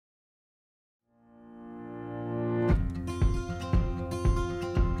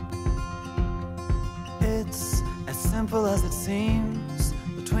It's as simple as it seems,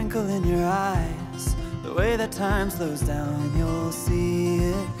 the twinkle in your eyes, the way that time slows down, you'll see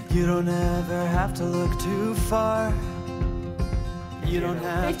it. You don't ever have to look too far. You don't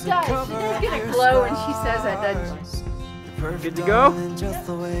have to cover up your scars. She does get a glow when she says that, doesn't she? Good to go? Just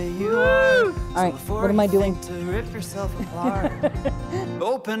the way you are. Alright, what am I doing? To rip yourself apart.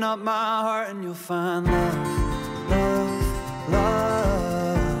 Open up my heart and you'll find love, love,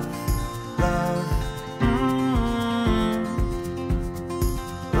 love, love.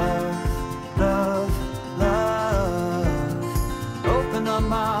 Love, love, love. Open up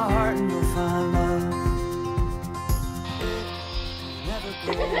my heart and you'll find love.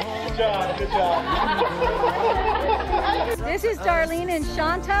 Good job, good job. This is Darlene and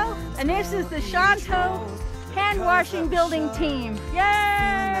Shanto, and this is the Shanto hand washing building team.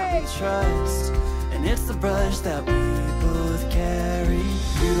 Yay! Trust, and it's the brush that we both carry.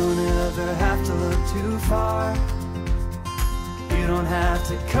 You don't ever have to look too far. You don't have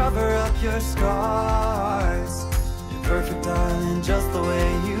to cover up your scars. You're perfect, darling, just the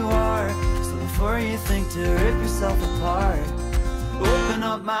way you are. So before you think to rip yourself apart, open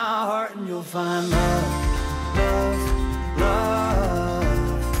up my heart and you'll find love, love, love,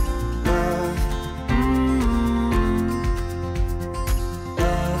 love.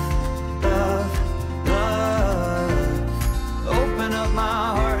 Love, love, love. Open up my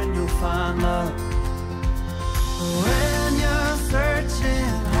heart and you'll find love. When you're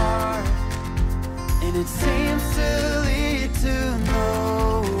searching hard and it seems to lead to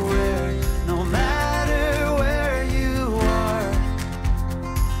nowhere, no matter where you are,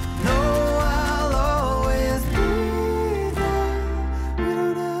 know I'll always be there. You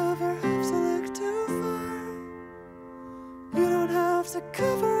don't ever have to look too far. You don't have to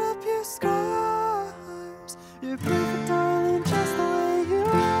cover up your scars. You're perfect, darling, just the way you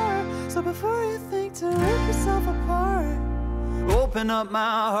are. So before you think to rip yourself apart, open up my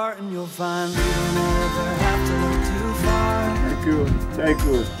heart and you'll find you don't ever have to look too far. Thank you, thank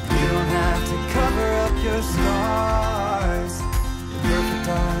you. You don't have to cover up your scars. You're perfect,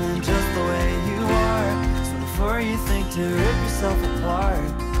 darling, just the way you are. So before you think to rip yourself apart,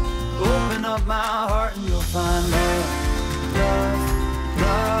 open up my heart and you'll find love.